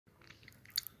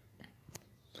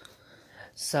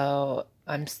So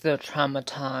I'm still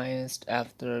traumatized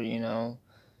after,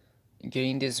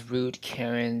 getting this rude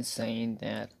Karen saying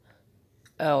that,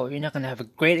 oh, you're not gonna have a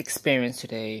great experience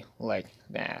today, like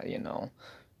that. Of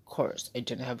course, I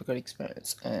didn't have a good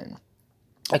experience, and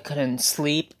I couldn't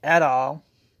sleep at all.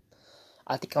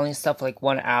 I think I only slept for like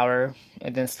 1 hour,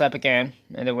 and then slept again,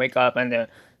 and then wake up, and then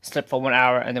sleep for 1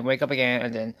 hour, and then wake up again,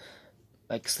 and then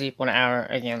like sleep 1 hour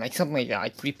again, like something like that,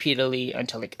 like repeatedly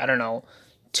until like I don't know,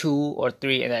 2 or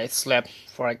 3, and I slept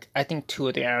for like I think 2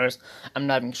 or 3 hours. I'm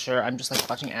not even sure. I'm just like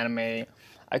watching anime.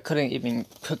 I couldn't even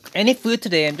cook any food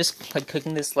today. I'm just like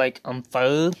cooking this like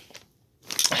pho.